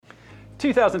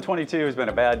2022 has been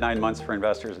a bad 9 months for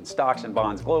investors in stocks and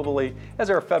bonds globally, as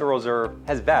our Federal Reserve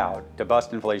has vowed to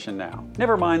bust inflation now.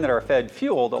 Never mind that our Fed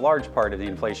fueled a large part of the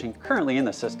inflation currently in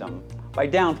the system by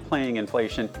downplaying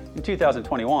inflation in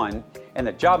 2021 and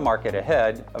the job market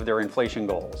ahead of their inflation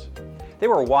goals. They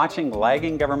were watching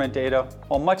lagging government data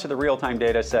while much of the real-time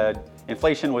data said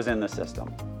inflation was in the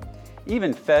system.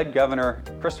 Even Fed Governor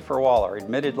Christopher Waller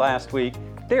admitted last week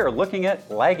they are looking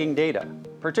at lagging data,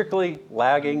 particularly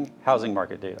lagging housing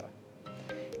market data.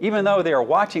 Even though they are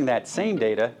watching that same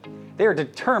data, they are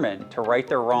determined to right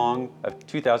their wrong of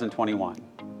 2021.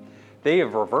 They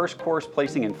have reversed course,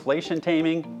 placing inflation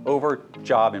taming over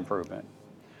job improvement.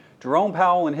 Jerome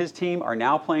Powell and his team are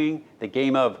now playing the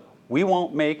game of we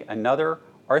won't make another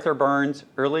Arthur Burns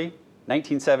early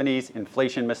 1970s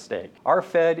inflation mistake. Our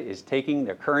Fed is taking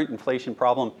the current inflation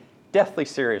problem deathly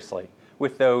seriously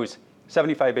with those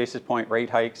 75 basis point rate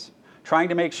hikes, trying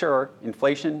to make sure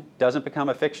inflation doesn't become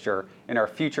a fixture in our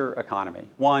future economy,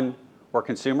 one where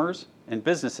consumers and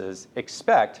businesses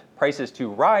expect prices to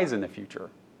rise in the future.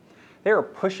 They are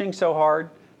pushing so hard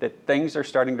that things are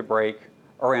starting to break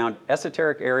around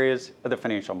esoteric areas of the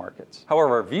financial markets.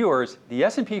 However, viewers, the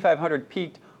S&P 500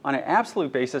 peaked on an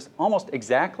absolute basis almost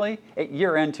exactly at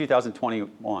year-end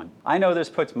 2021. I know this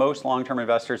puts most long-term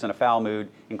investors in a foul mood,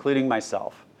 including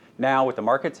myself. Now, with the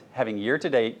markets having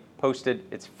year-to-date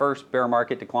posted its first bear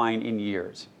market decline in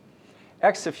years.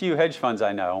 X a few hedge funds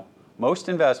I know, most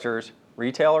investors,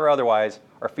 retail or otherwise,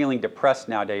 are feeling depressed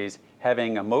nowadays,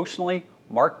 having emotionally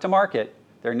marked to market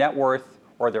their net worth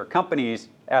or their company's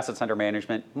assets under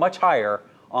management much higher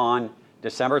on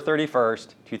December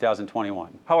 31st,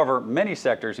 2021. However, many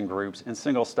sectors and groups and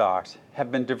single stocks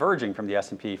have been diverging from the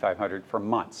S&P 500 for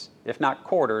months, if not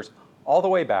quarters, all the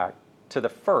way back to the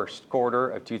first quarter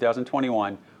of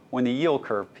 2021 when the yield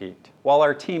curve peaked. While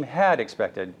our team had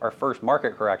expected our first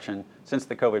market correction since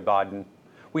the COVID bottom,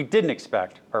 we didn't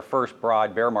expect our first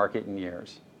broad bear market in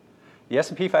years. The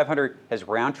S&P 500 has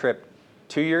round-tripped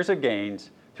 2 years of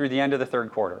gains through the end of the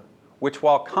third quarter, which,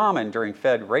 while common during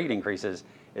Fed rate increases,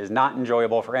 is not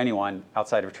enjoyable for anyone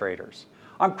outside of traders.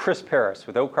 I'm Chris Paris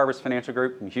with Oak Harvest Financial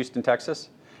Group in Houston, Texas,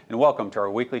 and welcome to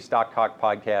our weekly Stock Talk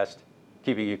podcast,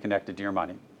 keeping you connected to your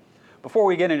money. Before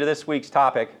we get into this week's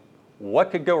topic,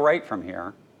 what could go right from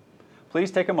here?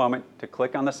 Please take a moment to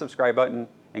click on the subscribe button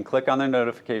and click on the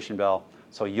notification bell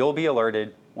so you'll be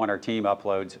alerted when our team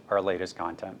uploads our latest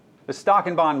content. The stock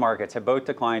and bond markets have both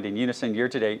declined in unison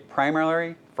year-to-date,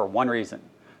 primarily for one reason.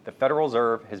 The Federal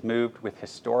Reserve has moved with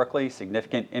historically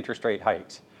significant interest rate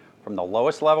hikes from the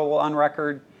lowest level on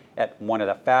record at one of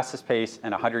the fastest pace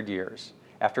in 100 years,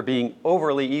 after being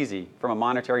overly easy from a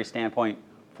monetary standpoint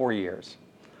for years.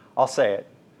 I'll say it,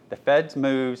 the Fed's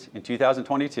moves in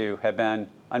 2022 have been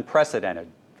unprecedented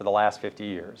for the last 50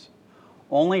 years.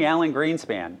 Only Alan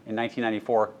Greenspan in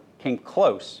 1994 came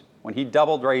close when he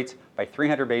doubled rates by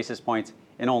 300 basis points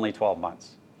in only 12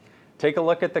 months. Take a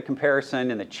look at the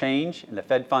comparison in the change in the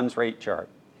Fed funds rate chart.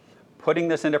 Putting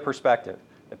this into perspective,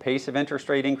 the pace of interest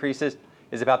rate increases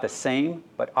is about the same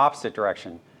but opposite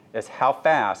direction as how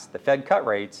fast the Fed cut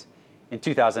rates in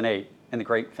 2008 in the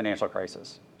great financial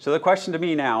crisis. So the question to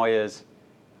me now is,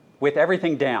 with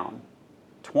everything down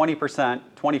 20%,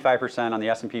 25% on the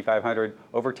S&P 500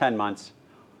 over 10 months,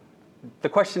 the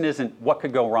question isn't what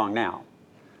could go wrong now.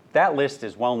 That list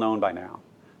is well known by now.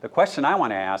 The question I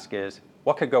want to ask is,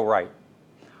 what could go right?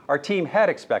 Our team had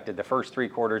expected the first 3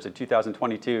 quarters of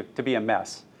 2022 to be a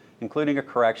mess, including a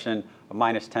correction of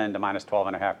 -10 to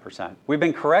 -12.5%. We've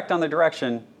been correct on the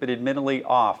direction, but admittedly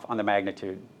off on the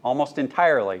magnitude, almost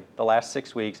entirely the last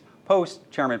 6 weeks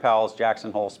post Chairman Powell's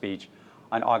Jackson Hole speech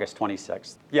on August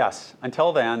 26th. Yes,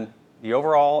 until then, the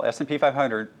overall S&P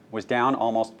 500 was down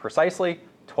almost precisely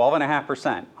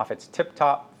 12.5% off its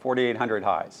tip-top 4,800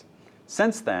 highs.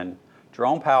 Since then,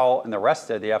 Jerome Powell and the rest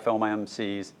of the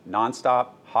FOMC's nonstop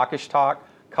hawkish talk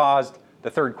caused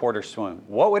the third quarter swoon.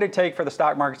 What would it take for the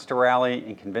stock markets to rally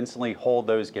and convincingly hold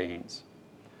those gains?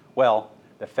 Well,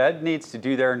 the Fed needs to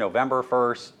do their November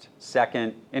 1st,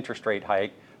 2nd interest rate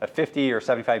hike of 50 or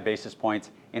 75 basis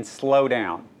points and slow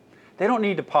down. They don't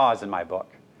need to pause in my book.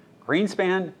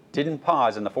 Greenspan didn't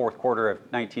pause in the fourth quarter of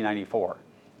 1994.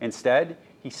 Instead,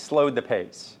 he slowed the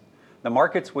pace. The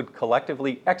markets would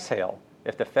collectively exhale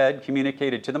if the Fed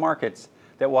communicated to the markets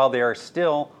that while they are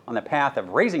still on the path of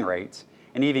raising rates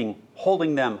and even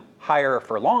holding them higher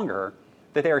for longer,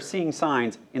 that they are seeing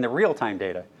signs in the real-time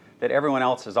data that everyone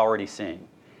else is already seeing,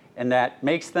 and that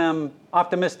makes them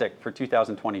optimistic for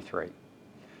 2023.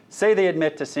 Say they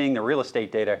admit to seeing the real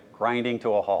estate data grinding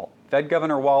to a halt. Fed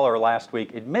Governor Waller last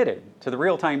week admitted to the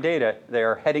real-time data they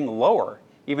are heading lower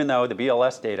even though the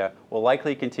BLS data will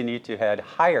likely continue to head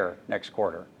higher next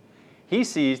quarter. He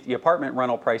sees the apartment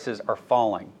rental prices are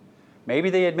falling. Maybe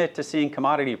they admit to seeing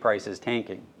commodity prices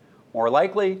tanking. More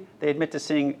likely, they admit to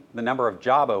seeing the number of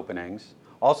job openings,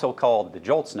 also called the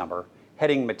JOLTS number,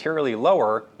 heading materially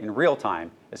lower in real time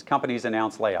as companies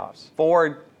announce layoffs.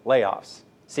 Ford, layoffs.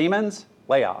 Siemens,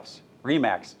 layoffs.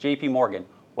 Remax, JP Morgan,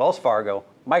 Wells Fargo,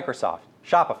 Microsoft,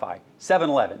 Shopify,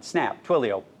 7-Eleven, Snap,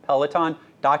 Twilio, Peloton,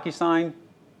 DocuSign,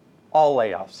 all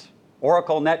layoffs.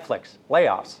 Oracle, Netflix,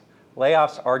 layoffs.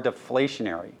 Layoffs are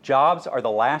deflationary. Jobs are the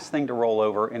last thing to roll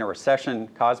over in a recession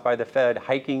caused by the Fed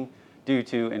hiking due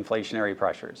to inflationary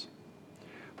pressures.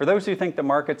 For those who think the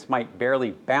markets might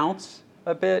barely bounce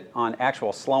a bit on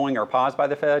actual slowing or pause by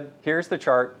the Fed, here's the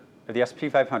chart of the S&P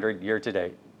 500 year to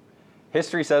date.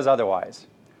 History says otherwise.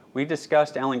 We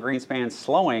discussed Alan Greenspan's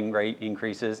slowing rate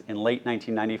increases in late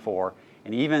 1994,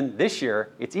 and even this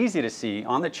year, it's easy to see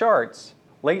on the charts.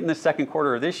 Late in the second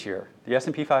quarter of this year, the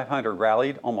S&P 500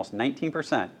 rallied almost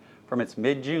 19% from its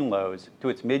mid-June lows to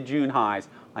its mid-June highs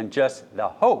on just the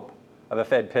hope of a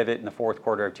Fed pivot in the fourth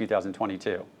quarter of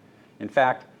 2022. In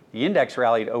fact, the index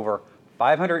rallied over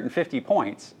 550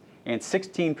 points and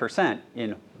 16%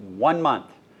 in 1 month,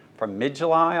 from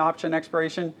mid-July option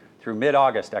expiration through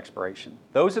mid-August expiration.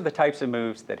 Those are the types of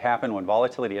moves that happen when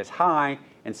volatility is high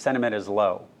and sentiment is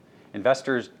low.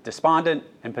 Investors despondent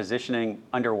and positioning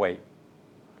underweight.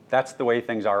 That's the way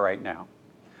things are right now.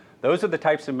 Those are the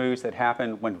types of moves that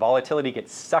happen when volatility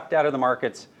gets sucked out of the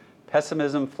markets,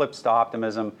 pessimism flips to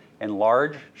optimism, and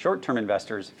large short-term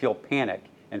investors feel panic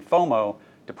and FOMO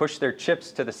to push their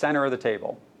chips to the center of the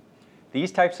table.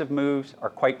 These types of moves are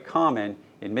quite common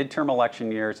in midterm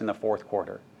election years in the fourth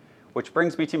quarter, which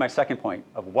brings me to my second point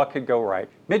of what could go right.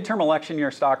 Midterm election year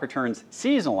stock returns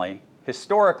seasonally,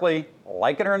 historically,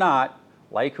 like it or not,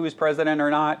 like who's president or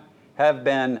not, have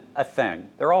been a thing.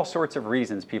 There are all sorts of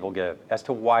reasons people give as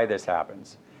to why this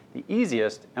happens. The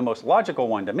easiest and most logical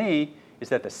one to me is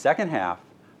that the second half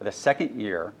of the second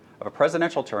year of a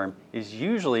presidential term is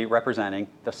usually representing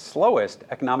the slowest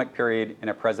economic period in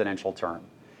a presidential term.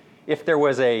 If there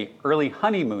was an early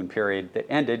honeymoon period that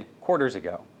ended quarters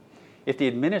ago, if the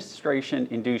administration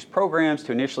induced programs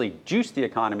to initially juice the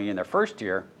economy in their first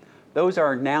year, those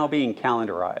are now being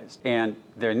calendarized, and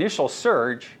the initial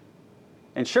surge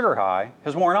and sugar high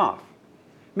has worn off.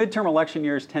 Midterm election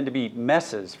years tend to be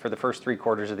messes for the first 3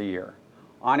 quarters of the year.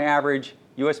 On average,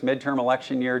 U.S. midterm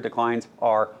election year declines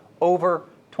are over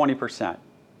 20%.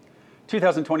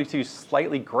 2022's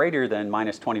slightly greater than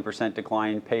minus 20%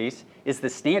 decline pace is the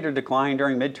standard decline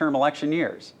during midterm election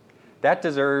years. That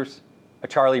deserves a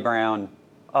Charlie Brown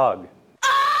ugh.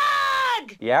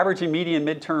 Ugh! The average and median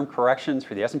midterm corrections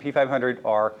for the S&P 500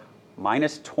 are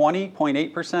minus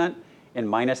 20.8% and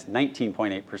minus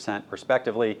 19.8%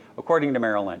 respectively, according to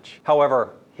Merrill Lynch.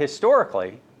 However,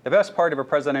 historically, the best part of a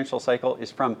presidential cycle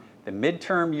is from the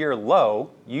midterm year low,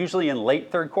 usually in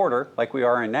late third quarter, like we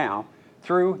are in now,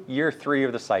 through year 3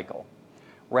 of the cycle.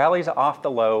 Rallies off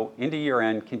the low into year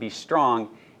end can be strong,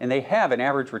 and they have an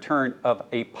average return of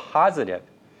a positive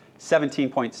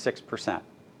 17.6%.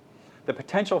 The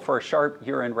potential for a sharp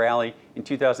year-end rally in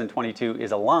 2022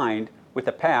 is aligned with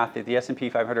the path that the S&P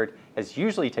 500 has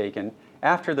usually taken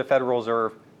after the Federal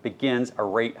Reserve begins a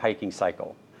rate hiking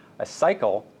cycle, a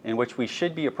cycle in which we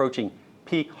should be approaching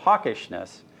peak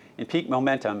hawkishness and peak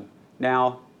momentum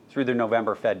now through the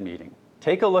November Fed meeting.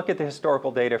 Take a look at the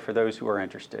historical data for those who are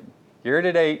interested. Year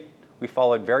to date, we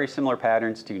followed very similar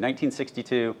patterns to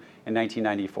 1962 and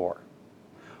 1994.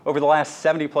 Over the last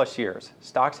 70 plus years,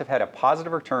 stocks have had a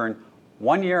positive return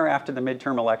 1 year after the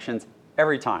midterm elections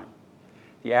every time.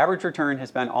 The average return has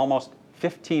been almost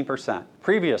 15%.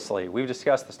 Previously, we've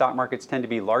discussed the stock markets tend to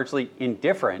be largely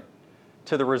indifferent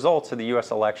to the results of the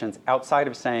US elections outside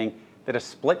of saying that a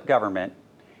split government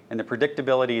and the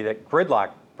predictability that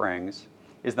gridlock brings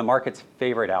is the market's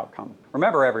favorite outcome.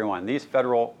 Remember everyone, these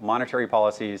federal monetary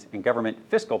policies and government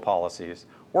fiscal policies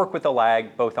work with a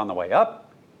lag both on the way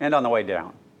up and on the way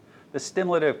down. The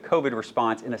stimulative COVID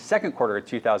response in the second quarter of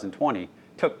 2020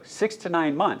 took 6 to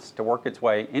 9 months to work its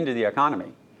way into the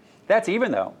economy. That's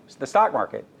even though the stock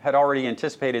market had already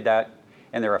anticipated that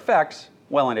and their effects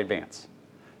well in advance.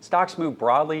 Stocks moved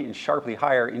broadly and sharply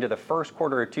higher into the first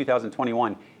quarter of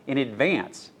 2021 in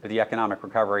advance of the economic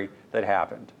recovery that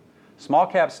happened. Small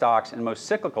cap stocks and most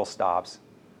cyclical stocks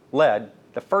led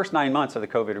the first 9 months of the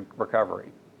COVID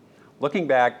recovery. Looking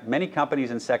back, many companies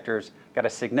and sectors got a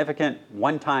significant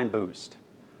one-time boost.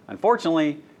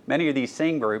 Unfortunately, many of these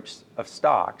same groups of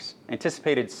stocks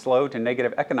anticipated slow to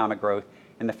negative economic growth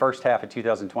in the first half of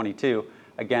 2022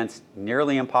 against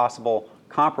nearly impossible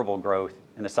comparable growth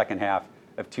in the second half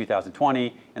of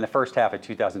 2020 and the first half of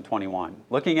 2021.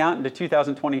 Looking out into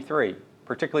 2023,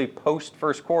 particularly post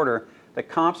first quarter, the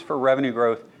comps for revenue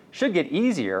growth should get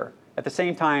easier at the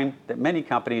same time that many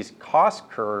companies' cost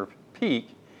curve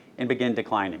peak and begin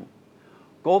declining.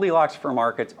 Goldilocks for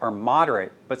markets are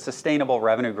moderate but sustainable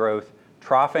revenue growth,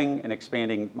 troughing and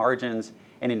expanding margins,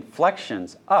 and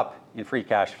inflections up in free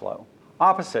cash flow.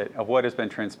 Opposite of what has been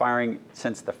transpiring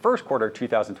since the first quarter of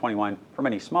 2021 for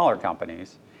many smaller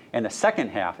companies, and the second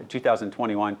half of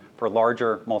 2021 for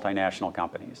larger multinational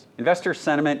companies. Investor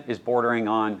sentiment is bordering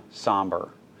on somber.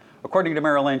 According to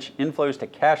Merrill Lynch, inflows to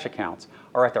cash accounts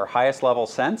are at their highest level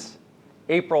since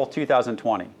April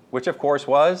 2020, which of course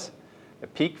was the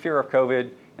peak fear of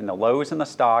COVID and the lows in the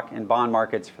stock and bond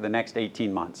markets for the next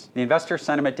 18 months. The investor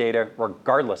sentiment data,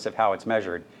 regardless of how it's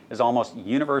measured, is almost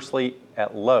universally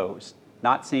at lows,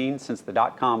 not seen since the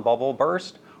dot-com bubble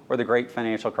burst or the great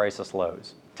financial crisis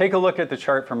lows. Take a look at the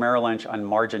chart from Merrill Lynch on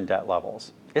margin debt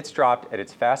levels. It's dropped at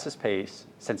its fastest pace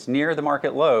since near the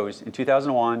market lows in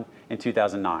 2001 and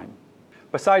 2009.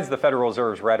 Besides the Federal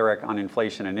Reserve's rhetoric on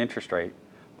inflation and interest rate,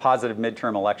 positive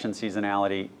midterm election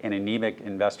seasonality, and anemic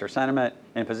investor sentiment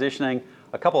and positioning,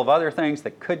 a couple of other things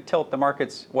that could tilt the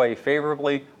market's way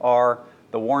favorably are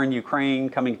the war in Ukraine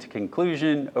coming to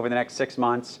conclusion over the next 6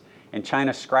 months, and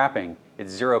China scrapping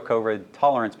its zero COVID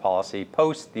tolerance policy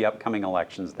post the upcoming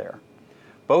elections there.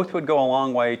 Both would go a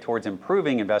long way towards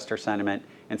improving investor sentiment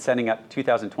and setting up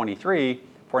 2023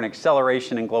 for an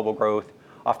acceleration in global growth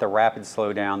off the rapid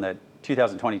slowdown that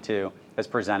 2022 has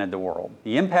presented the world.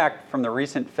 The impact from the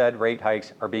recent Fed rate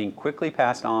hikes are being quickly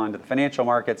passed on to the financial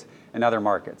markets and other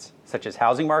markets, such as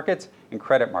housing markets and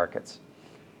credit markets,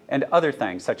 and other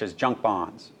things such as junk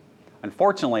bonds.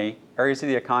 Unfortunately, areas of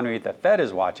the economy that the Fed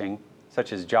is watching,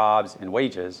 such as jobs and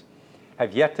wages,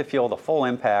 have yet to feel the full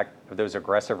impact of those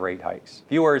aggressive rate hikes.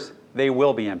 Viewers, they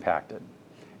will be impacted.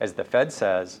 As the Fed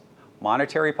says,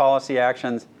 monetary policy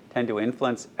actions tend to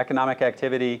influence economic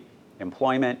activity,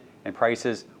 employment, and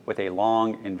prices with a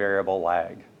long and variable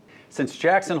lag. Since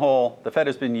Jackson Hole, the Fed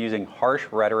has been using harsh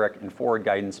rhetoric and forward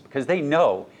guidance because they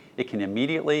know it can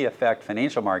immediately affect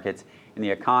financial markets and the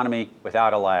economy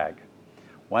without a lag.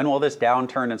 When will this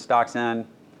downturn in stocks end?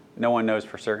 No one knows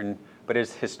for certain, but it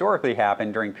has historically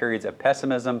happened during periods of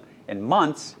pessimism and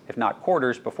months, if not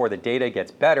quarters, before the data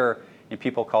gets better and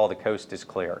people call the coast is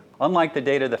clear. Unlike the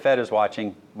data the Fed is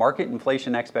watching, market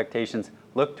inflation expectations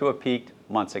look to have peaked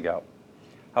months ago.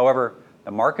 However,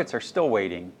 the markets are still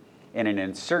waiting in an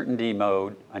uncertainty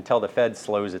mode until the Fed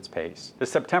slows its pace. The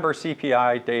September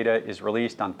CPI data is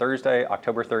released on Thursday,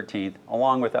 October 13th,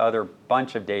 along with the other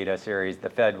bunch of data series the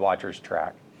Fed watchers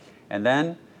track. And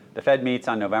then the Fed meets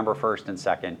on November 1st and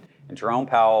 2nd, and Jerome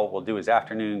Powell will do his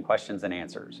afternoon questions and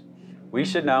answers. We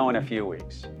should know in a few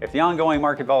weeks. If the ongoing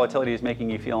market volatility is making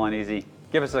you feel uneasy,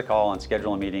 give us a call and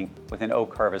schedule a meeting with an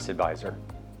Oak Harvest advisor.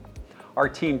 Our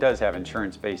team does have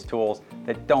insurance-based tools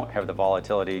that don't have the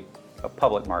volatility of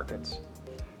public markets.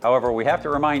 However, we have to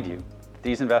remind you that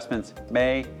these investments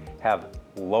may have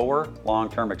lower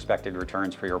long-term expected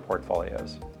returns for your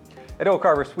portfolios. At Oak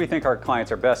Harvest, we think our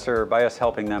clients are best served by us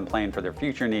helping them plan for their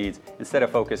future needs instead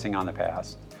of focusing on the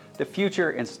past. The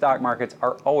future in stock markets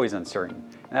are always uncertain,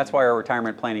 and that's why our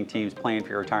retirement planning teams plan for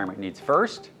your retirement needs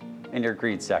first and your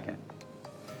greed second.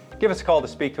 Give us a call to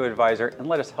speak to an advisor and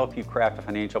let us help you craft a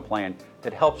financial plan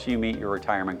that helps you meet your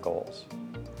retirement goals.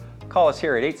 Call us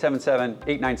here at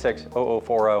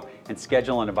 877-896-0040 and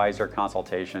schedule an advisor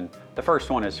consultation. The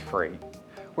first one is free.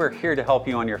 We're here to help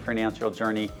you on your financial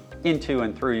journey into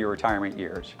and through your retirement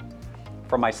years.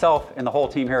 From myself and the whole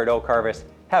team here at Oak Harvest,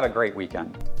 have a great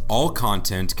weekend. All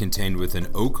content contained within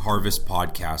Oak Harvest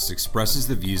podcast expresses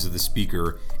the views of the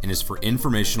speaker and is for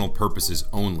informational purposes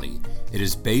only. It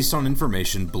is based on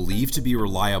information believed to be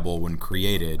reliable when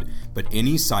created, but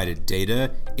any cited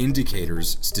data,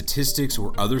 indicators, statistics,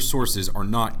 or other sources are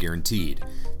not guaranteed.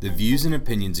 The views and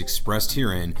opinions expressed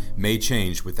herein may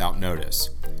change without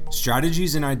notice.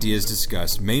 Strategies and ideas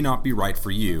discussed may not be right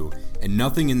for you, and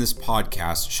nothing in this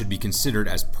podcast should be considered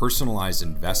as personalized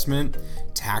investment,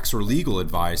 tax or legal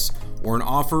advice, or an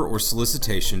offer or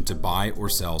solicitation to buy or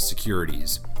sell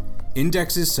securities.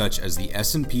 Indexes such as the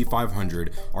S&P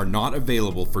 500 are not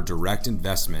available for direct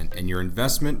investment, and your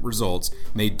investment results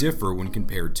may differ when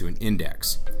compared to an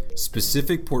index.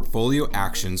 Specific portfolio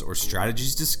actions or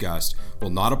strategies discussed will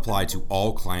not apply to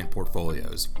all client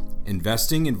portfolios.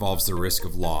 Investing involves the risk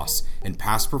of loss, and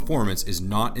past performance is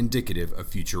not indicative of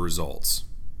future results.